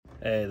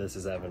Hey, this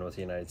is Evan with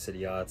United City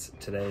Yachts.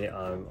 Today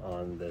I'm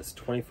on this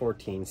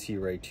 2014 Sea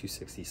Ray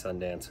 260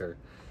 Sundancer.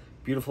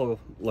 Beautiful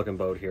looking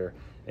boat here.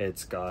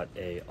 It's got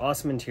a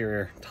awesome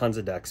interior, tons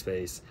of deck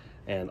space,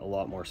 and a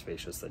lot more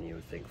spacious than you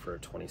would think for a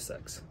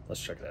 26.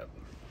 Let's check it out.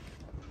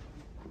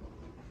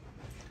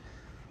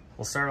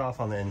 We'll start off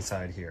on the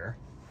inside here.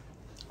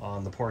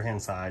 On the port hand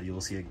side, you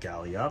will see a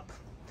galley up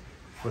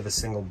with a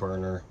single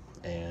burner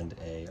and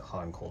a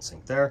hot and cold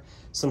sink there.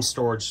 Some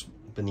storage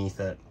beneath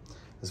it,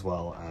 as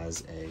well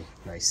as a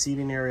nice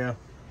seating area.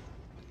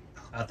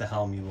 At the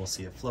helm, you will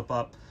see a flip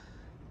up.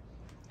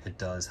 It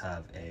does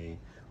have a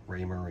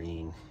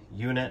Raymarine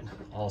unit.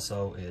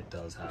 Also, it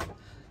does have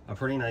a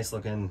pretty nice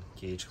looking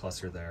gauge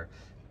cluster there,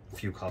 a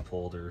few cup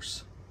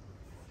holders,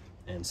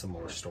 and some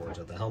more storage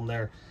at the helm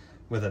there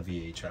with a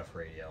VHF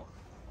radio.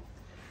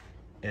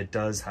 It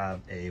does have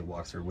a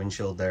walk-through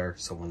windshield there,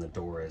 so when the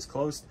door is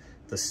closed,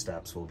 the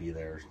steps will be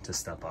there to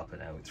step up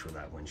and out through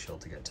that windshield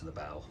to get to the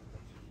bow.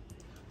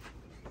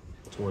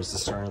 Towards the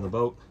stern of the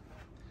boat,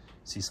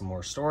 see some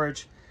more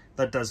storage.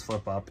 That does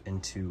flip up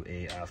into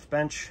a aft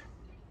bench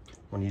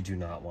when you do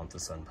not want the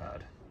sun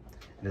pad.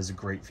 It is a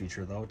great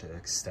feature though to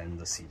extend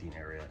the seating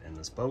area in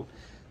this boat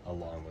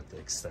along with the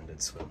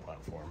extended swim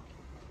platform.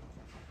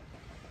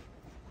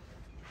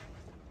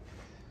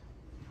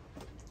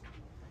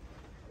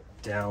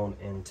 Down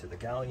into the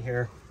galley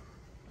here,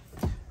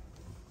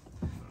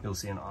 you'll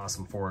see an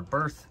awesome forward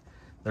berth.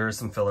 There is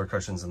some filler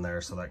cushions in there,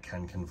 so that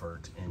can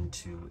convert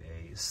into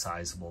a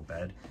sizable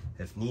bed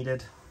if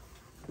needed.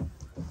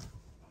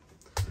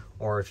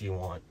 Or if you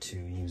want to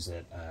use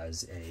it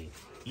as a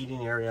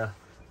eating area,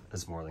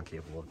 it's more than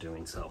capable of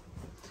doing so.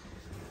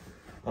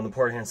 On the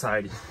port hand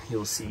side,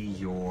 you'll see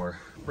your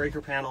breaker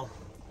panel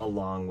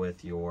along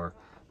with your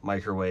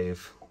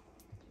microwave,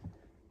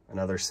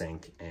 another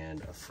sink,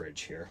 and a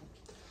fridge here,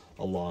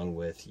 along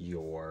with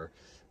your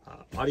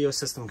audio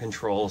system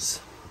controls.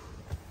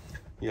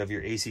 You have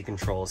your AC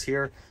controls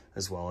here,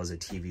 as well as a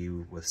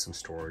TV with some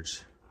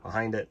storage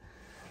behind it.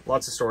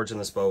 Lots of storage in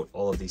this boat.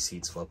 All of these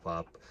seats flip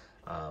up,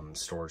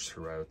 storage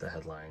throughout the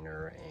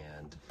headliner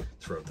and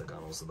throughout the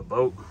gunnels of the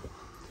boat.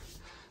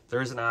 There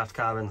is an aft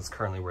cabin. That's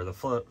currently where the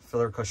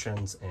filler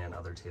cushions and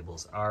other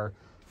tables are.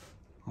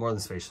 More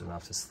than spacious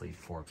enough to sleep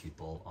 4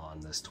 people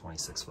on this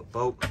 26-foot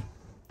boat.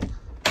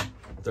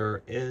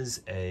 There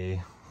is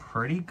a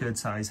pretty good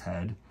size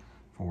head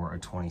for a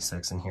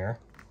 26 in here.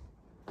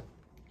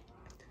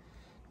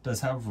 Does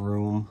have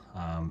room,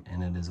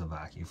 and it is a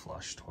vacuum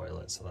flush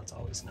toilet, so that's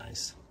always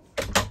nice.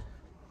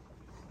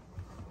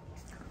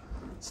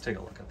 Let's take a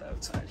look at the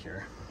outside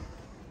here.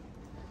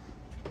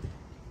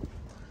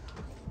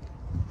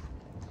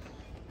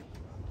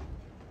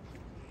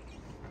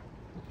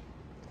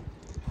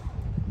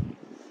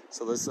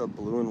 So this is a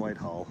blue and white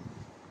hull.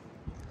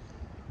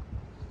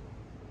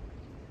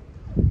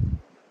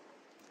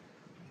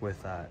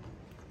 With that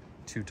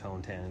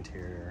two-tone tan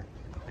interior,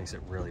 makes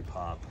it really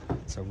pop.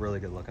 It's a really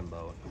good looking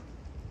boat.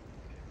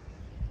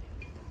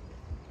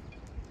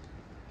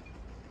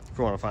 If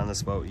you want to find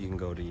this boat, you can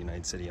go to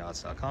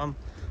unitedcityyachts.com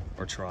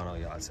or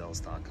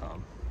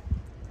torontoyachtsales.com.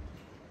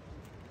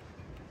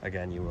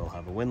 Again, you will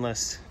have a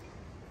windlass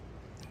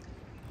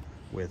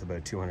with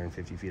about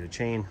 250 feet of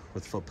chain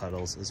with foot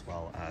pedals, as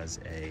well as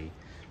a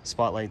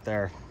spotlight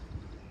there.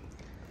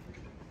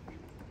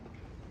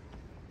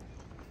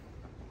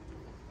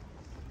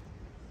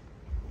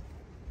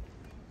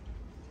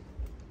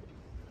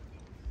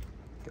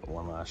 Get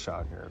one last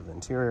shot here of the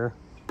interior.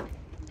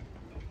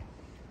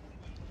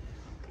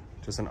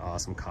 Just an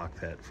awesome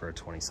cockpit for a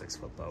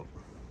 26-foot boat.